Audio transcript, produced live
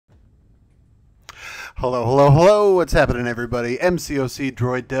Hello, hello, hello, what's happening everybody? MCOC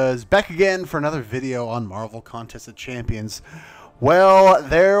Droid does, back again for another video on Marvel Contest of Champions. Well,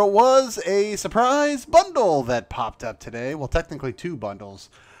 there was a surprise bundle that popped up today. Well, technically two bundles.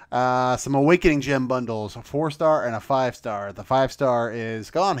 Some Awakening Gem bundles, a 4-star and a 5-star. The 5-star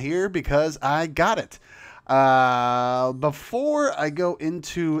is gone here because I got it. Before I go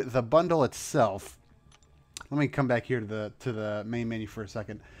into the bundle itself, let me come back here to the main menu for a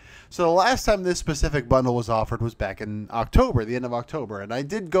second. So the last time this specific bundle was offered was back in October, the end of October, and I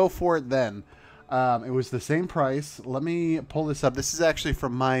did go for it then. It was the same price. Let me pull this up. This is actually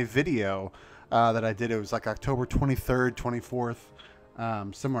from my video that I did. It was like October 23rd,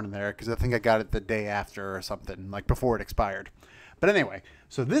 24th, somewhere in there, because I think I got it the day after or something, like before it expired. But anyway,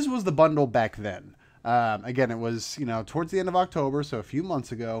 so this was the bundle back then. Again, it was, towards the end of October, so a few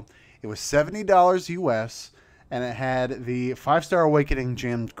months ago. It was $70 US. And it had the 5-star Awakening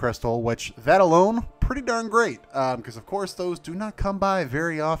Gem Crystal, which that alone, pretty darn great. Because, of course, those do not come by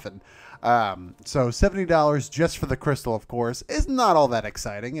very often. So $70 just for the crystal, of course, is not all that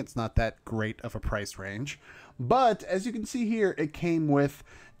exciting. It's not that great of a price range. But, as you can see here, it came with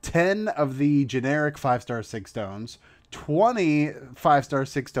 10 of the generic 5-star 6-stones, 20 5-star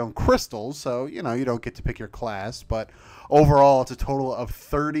 6-stone crystals. So, you don't get to pick your class. But overall, it's a total of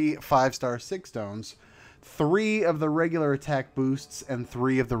 30 5-star 6-stones. 3 of the regular attack boosts and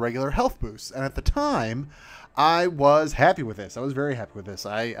 3 of the regular health boosts. And at the time, I was happy with this. I was very happy with this.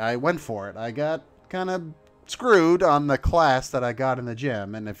 I went for it. I got kind of screwed on the class that I got in the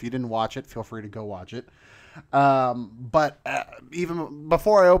gym. And if you didn't watch it, feel free to go watch it. But even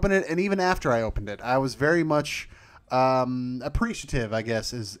before I opened it and even after I opened it, I was very much appreciative, I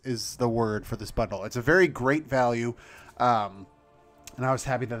guess, is the word for this bundle. It's a very great value. And I was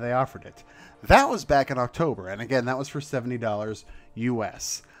happy that they offered it. That was back in October, and again, that was for $70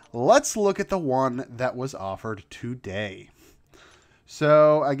 US. Let's look at the one that was offered today.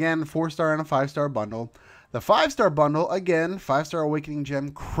 So, again, 4-star and a 5-star bundle. The 5-star bundle, again, 5-star Awakening Gem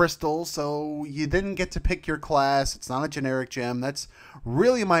Crystal, so you didn't get to pick your class. It's not a generic gem. That's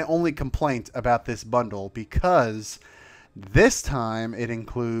really my only complaint about this bundle, because this time it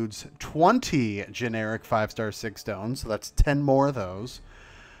includes 20 generic 5-star 6-stones, so that's 10 more of those.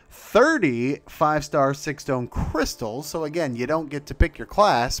 30 5-star 6-stone crystals, so again, you don't get to pick your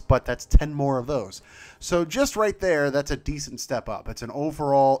class, but that's 10 more of those. So just right there, that's a decent step up. It's an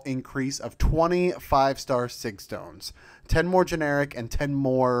overall increase of 20 5-star 6-stones. 10 more generic and 10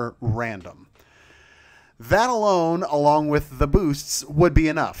 more random. That alone, along with the boosts, would be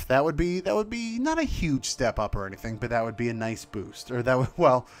enough. That would be not a huge step up or anything, but that would be a nice boost. Or that would,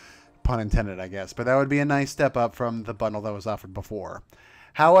 well, pun intended, I guess, but that would be a nice step up from the bundle that was offered before.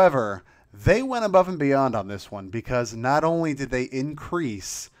 However, they went above and beyond on this one, because not only did they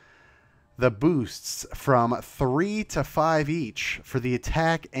increase the boosts from 3 to 5 each for the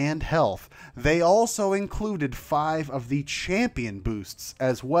attack and health, they also included 5 of the champion boosts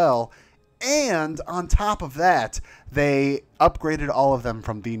as well. And on top of that, they upgraded all of them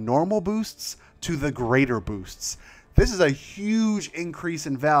from the normal boosts to the greater boosts. This is a huge increase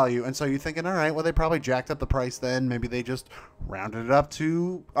in value, and so you're thinking, all right, well, they probably jacked up the price then. Maybe they just rounded it up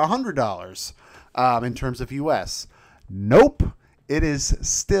to $100 in terms of US. Nope, it is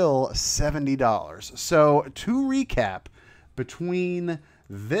still $70. So to recap, between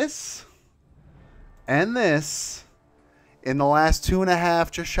this and this, in the last 2.5,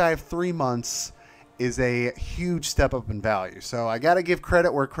 just shy of 3 months, is a huge step up in value. So I got to give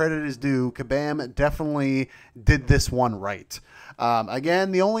credit where credit is due. Kabam definitely did this one right.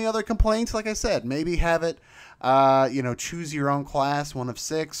 Again, the only other complaints, like I said, maybe have it, choose your own class, 1 of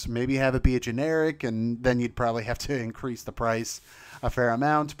 6. Maybe have it be a generic, and then you'd probably have to increase the price a fair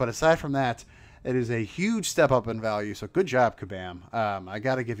amount. But aside from that, it is a huge step up in value. So good job, Kabam. I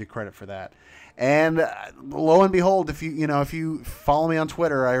got to give you credit for that. And lo and behold, if you follow me on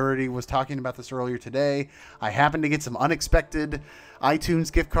Twitter, I already was talking about this earlier today. I happened to get some unexpected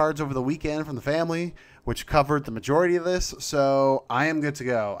iTunes gift cards over the weekend from the family, which covered the majority of this. So I am good to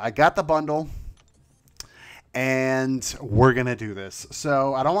go. I got the bundle, and we're going to do this.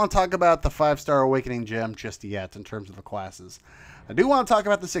 So I don't want to talk about the 5-star Awakening Gem just yet in terms of the classes. I do want to talk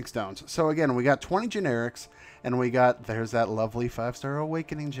about the 6-stones. So again, we got 20 generics, and there's that lovely 5-star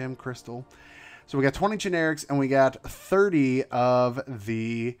Awakening Gem Crystal. So we got 20 generics, and we got 30 of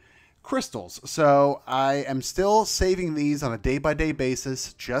the crystals. So I am still saving these on a day-by-day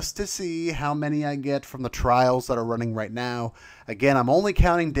basis just to see how many I get from the trials that are running right now. Again, I'm only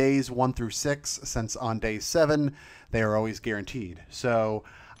counting days 1 through 6, since on day 7, they are always guaranteed. So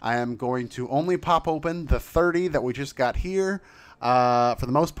I am going to only pop open the 30 that we just got here. For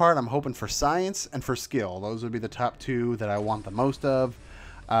the most part, I'm hoping for science and for skill. Those would be the top two that I want the most of.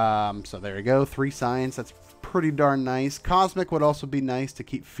 So there you go, 3 science. That's pretty darn nice. Cosmic would also be nice to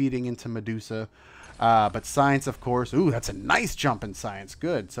keep feeding into Medusa. But science, of course. Ooh, that's a nice jump in science.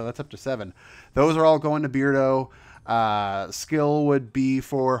 Good. So that's up to 7. Those are all going to Beardo. Skill would be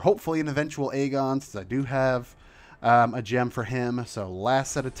for hopefully an eventual Aegon, since I do have a gem for him. So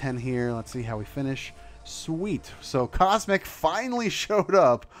last set of 10 here. Let's see how we finish. Sweet. So Cosmic finally showed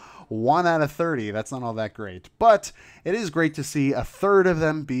up. 1 out of 30. That's not all that great. But it is great to see a third of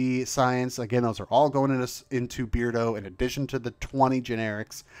them be science. Again, those are all going into Beardo in addition to the 20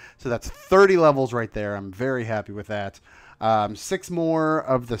 generics. So that's 30 levels right there. I'm very happy with that. 6 more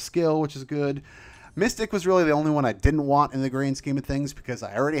of the skill, which is good. Mystic was really the only one I didn't want in the grand scheme of things because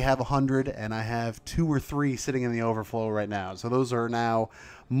I already have 100 and I have 2 or 3 sitting in the overflow right now. So those are now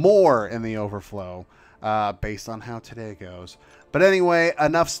more in the overflow based on how today goes. But anyway,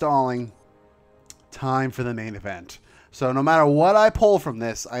 enough stalling. Time for the main event. So no matter what I pull from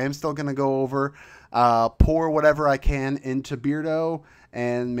this, I am still going to go over, pour whatever I can into Beardo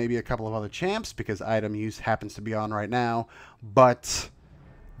and maybe a couple of other champs because item use happens to be on right now. But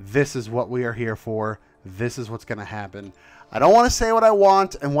this is what we are here for. This is what's going to happen. I don't want to say what I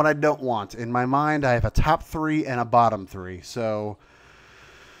want and what I don't want. In my mind, I have a top 3 and a bottom 3. So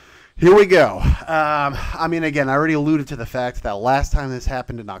here we go. I mean, again, I already alluded to the fact that last time this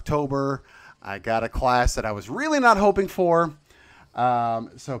happened in October, I got a class that I was really not hoping for.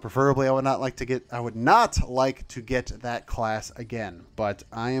 So preferably, I would not like to get that class again. But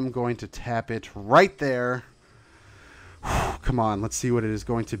I am going to tap it right there. Come on, let's see what it is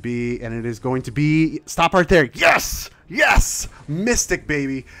going to be. And it is going to be... Stop right there. Yes! Yes! Mystic,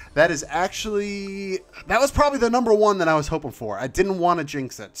 baby. That is actually... That was probably the number 1 that I was hoping for. I didn't want to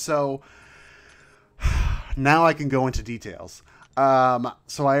jinx it. So now I can go into details.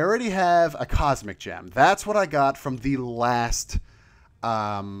 So I already have a Cosmic Gem. That's what I got from the last...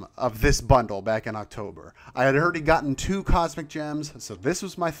 of this bundle back in October. I had already gotten 2 Cosmic Gems, so this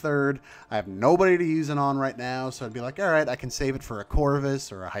was my 3rd. I have nobody to use it on right now, so I'd be like, alright, I can save it for a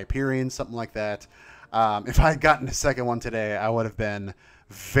Corvus or a Hyperion, something like that. If I had gotten a second one today, I would have been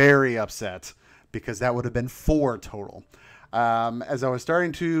very upset, because that would have been 4 total. As I was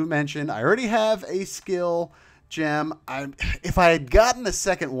starting to mention, I already have a skill gem. If I had gotten a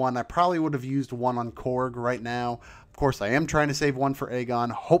second one, I probably would have used one on Korg right now. Of course, I am trying to save one for Aegon.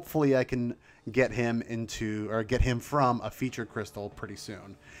 Hopefully, I can get him from a featured crystal pretty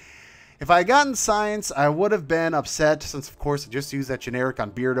soon. If I had gotten Science, I would have been upset since, of course, I just used that generic on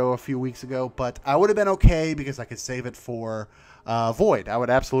Beardo a few weeks ago. But I would have been okay because I could save it for Void. I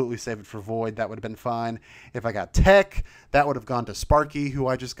would absolutely save it for Void. That would have been fine. If I got Tech, that would have gone to Sparky, who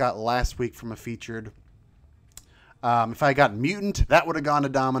I just got last week from a featured. If I had gotten Mutant, that would have gone to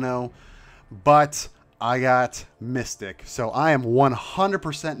Domino. But I got Mystic, so I am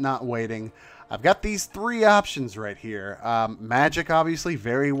 100% not waiting. I've got these 3 options right here. Magic, obviously,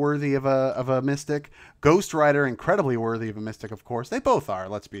 very worthy of a Mystic. Ghost Rider, incredibly worthy of a Mystic, of course. They both are.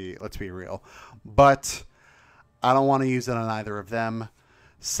 Let's be real. But I don't want to use it on either of them,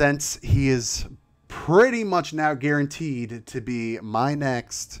 since he is pretty much now guaranteed to be my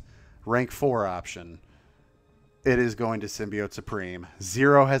next rank 4 option. It is going to Symbiote Supreme.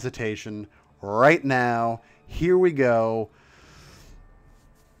 Zero hesitation. Right now, here we go.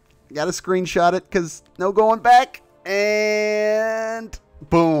 Got to screenshot it because no going back. And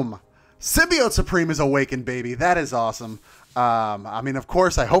boom. Symbiote Supreme is awakened, baby. That is awesome. I mean, of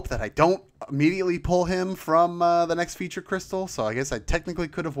course, I hope that I don't immediately pull him from the next feature crystal. So I guess I technically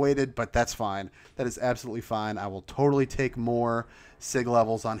could have waited, but that's fine. That is absolutely fine. I will totally take more SIG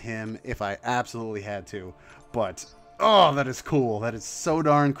levels on him if I absolutely had to. But, oh, that is cool. That is so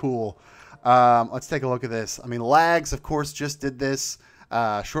darn cool. Let's take a look at this. I mean, Lags, of course, just did this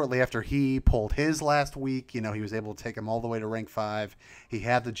shortly after he pulled his last week. You know, he was able to take him all the way to rank 5. He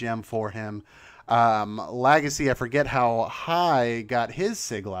had the gem for him. Legacy, I forget how high got his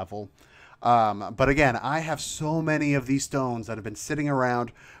SIG level. But again, I have so many of these stones that have been sitting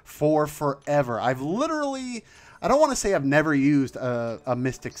around for forever. I've literally... I don't want to say I've never used a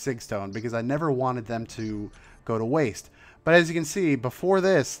Mystic SIG stone because I never wanted them to go to waste. But as you can see, before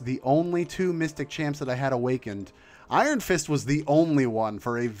this, the only 2 Mystic champs that I had awakened, Iron Fist was the only one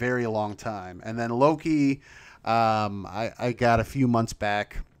for a very long time. And then Loki, I got a few months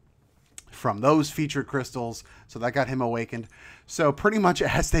back from those featured crystals, so that got him awakened. So pretty much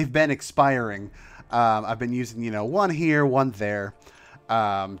as they've been expiring, I've been using, you know, one here, one there,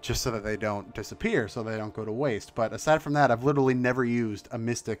 just so that they don't disappear, so they don't go to waste. But aside from that, I've literally never used a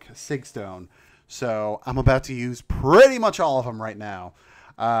Mystic SIG stone. So I'm about to use pretty much all of them right now.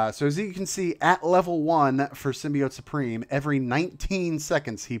 So as you can see, at level 1 for Symbiote Supreme, every 19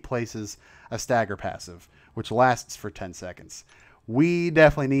 seconds he places a stagger passive, which lasts for 10 seconds. We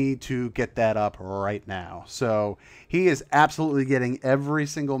definitely need to get that up right now. So he is absolutely getting every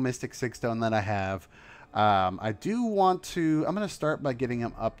single Mystic Sig Stone that I have. I do want to... I'm going to start by getting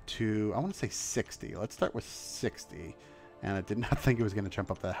him up to... I want to say 60. Let's start with 60. And I did not think it was going to jump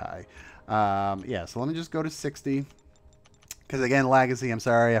up that high. Yeah, so let me just go to 60. Because again, Legacy, I'm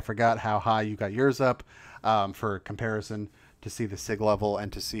sorry, I forgot how high you got yours up for comparison to see the SIG level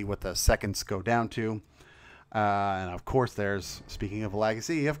and to see what the seconds go down to. And of course there's, speaking of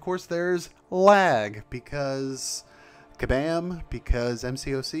Legacy, of course there's lag because kabam, because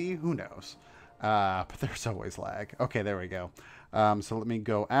MCOC, who knows. But there's always lag. Okay, there we go. So let me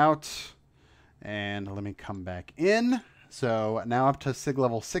go out and let me come back in. So now up to SIG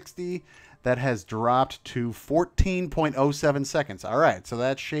level 60. That has dropped to 14.07 seconds. All right, so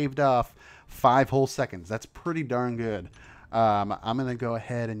that shaved off 5 whole seconds. That's pretty darn good. I'm going to go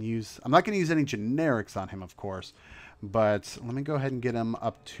ahead and use... I'm not going to use any generics on him, of course. But let me go ahead and get him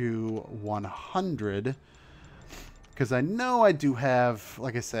up to 100. Because I know I do have...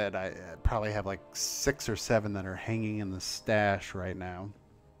 Like I said, I probably have like 6 or 7 that are hanging in the stash right now.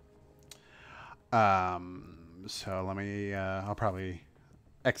 So let me... I'll probably...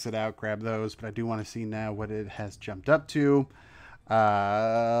 exit out, grab those, but I do want to see now what it has jumped up to.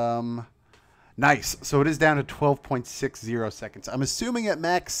 Nice. So it is down to 12.60 seconds. I'm assuming at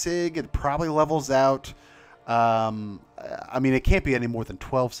max SIG it probably levels out. I mean, it can't be any more than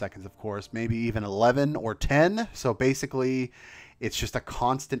 12 seconds, of course. Maybe even 11 or 10. So basically, it's just a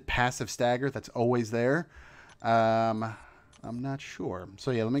constant passive stagger that's always there. I'm not sure. So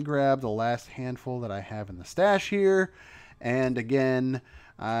yeah, let me grab the last handful that I have in the stash here. And again...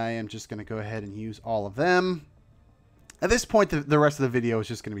 I am just going to go ahead and use all of them. At this point, the rest of the video is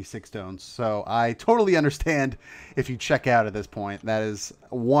just going to be 6 stones. So I totally understand if you check out at this point. That is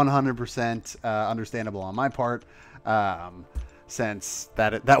 100% understandable on my part. Since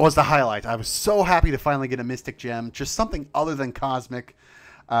that was the highlight. I was so happy to finally get a Mystic Gem. Just something other than Cosmic.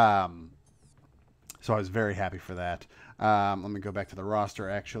 So I was very happy for that. Let me go back to the roster,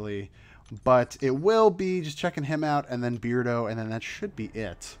 actually. But it will be just checking him out and then Beardo, and then that should be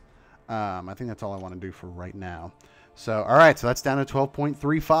it. I think that's all I want to do for right now. So, all right, so that's down to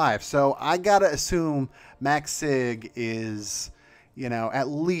 12.35. So I got to assume max SIG is, you know, at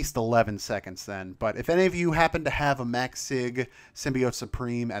least 11 seconds then. But if any of you happen to have a max SIG Symbiote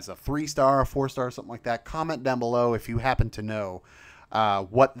Supreme as a 3-star, a 4-star, something like that, comment down below if you happen to know.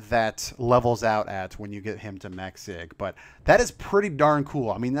 What that levels out at when you get him to max SIG. But that is pretty darn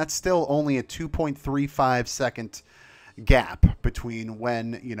cool. I mean, that's still only a 2.35 second gap between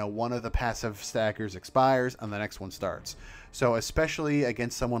when, you know, one of the passive stackers expires and the next one starts. So especially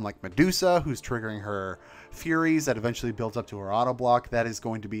against someone like Medusa, who's triggering her Furies that eventually builds up to her auto block, that is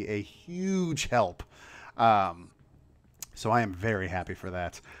going to be a huge help. So I am very happy for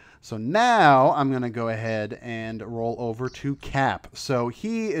that. So now I'm going to go ahead and roll over to Cap. So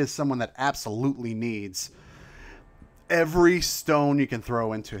he is someone that absolutely needs every stone you can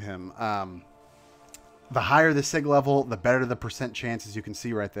throw into him. The higher the SIG level, the better the percent chances you can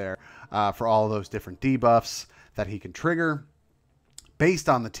see right there for all of those different debuffs that he can trigger based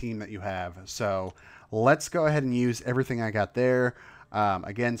on the team that you have. So let's go ahead and use everything I got there.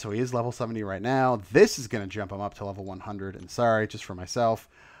 Again, so he is level 70 right now. This is going to jump him up to level 100. And sorry, just for myself.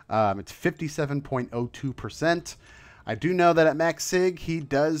 It's 57.02%. I do know that at max SIG, he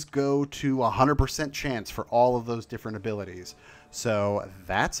does go to 100% chance for all of those different abilities. So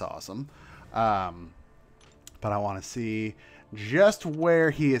that's awesome. But I want to see just where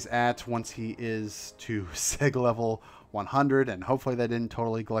he is at once he is to SIG level 100. And hopefully that didn't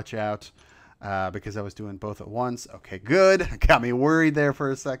totally glitch out because I was doing both at once. Okay, good. Got me worried there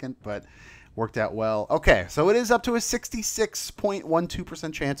for a second, but... worked out well. Okay, so it is up to a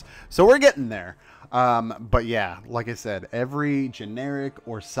 66.12% chance. So we're getting there. But yeah, like I said, every generic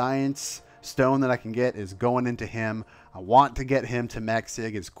or science stone that I can get is going into him. I want to get him to max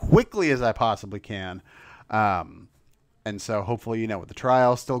SIG as quickly as I possibly can. And so hopefully, you know, with the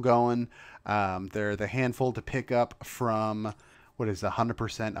trial still going, they're the handful to pick up from... what is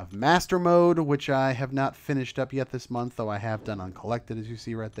 100% of Master Mode, which I have not finished up yet this month, though I have done Uncollected, as you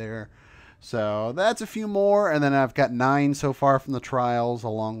see right there. So that's a few more, and then I've got 9 so far from the trials,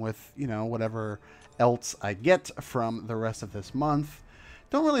 along with, you know, whatever else I get from the rest of this month.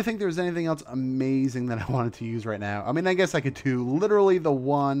 Don't really think there's anything else amazing that I wanted to use right now. I mean, I guess I could do literally the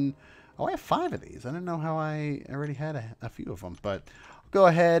one... oh, I have 5 of these. I didn't know how I already had a few of them, but go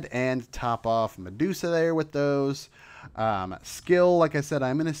ahead and top off Medusa there with those. Skill, like I said,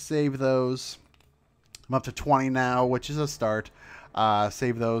 I'm going to save those. I'm up to 20 now, which is a start.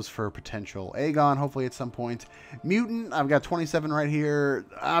 Save those for potential Aegon, hopefully at some point. Mutant, I've got 27 right here.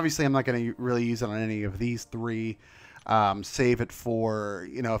 Obviously, I'm not going to really use it on any of these three. Save it for,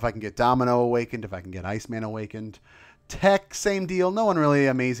 you know, if I can get Domino awakened, if I can get Iceman awakened. Tech, same deal. No one really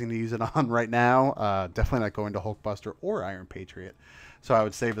amazing to use it on right now. Definitely not going to Hulkbuster or Iron Patriot. So I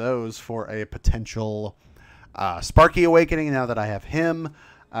would save those for a potential Sparky awakening now that I have him.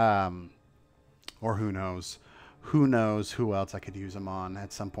 Or who knows. Who knows who else I could use them on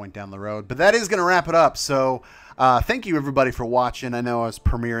at some point down the road. But that is going to wrap it up. So thank you, everybody, for watching. I know I was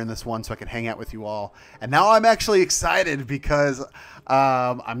premiering this one so I could hang out with you all. And now I'm actually excited because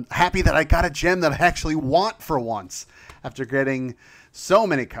I'm happy that I got a gem that I actually want for once after getting so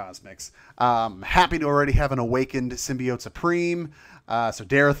many Cosmics. Happy to already have an awakened Symbiote Supreme. So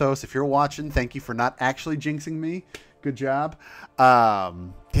Darathos, if you're watching, thank you for not actually jinxing me. Good job.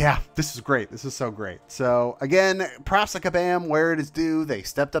 Yeah, this is great. This is so great. So, again, props to Kabam, where it is due. They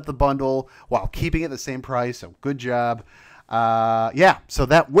stepped up the bundle while keeping it the same price, so good job. Yeah, so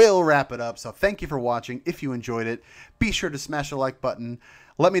that will wrap it up. So thank you for watching. If you enjoyed it, be sure to smash the like button.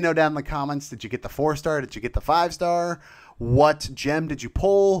 Let me know down in the comments, did you get the 4-star? Did you get the 5-star? What gem did you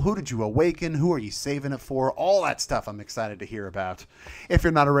pull? Who did you awaken? Who are you saving it for? All that stuff I'm excited to hear about. If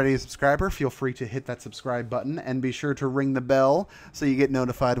you're not already a subscriber, feel free to hit that subscribe button and be sure to ring the bell so you get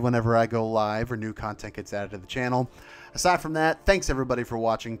notified whenever I go live or new content gets added to the channel. Aside from that, thanks everybody for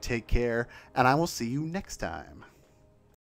watching. Take care, and I will see you next time.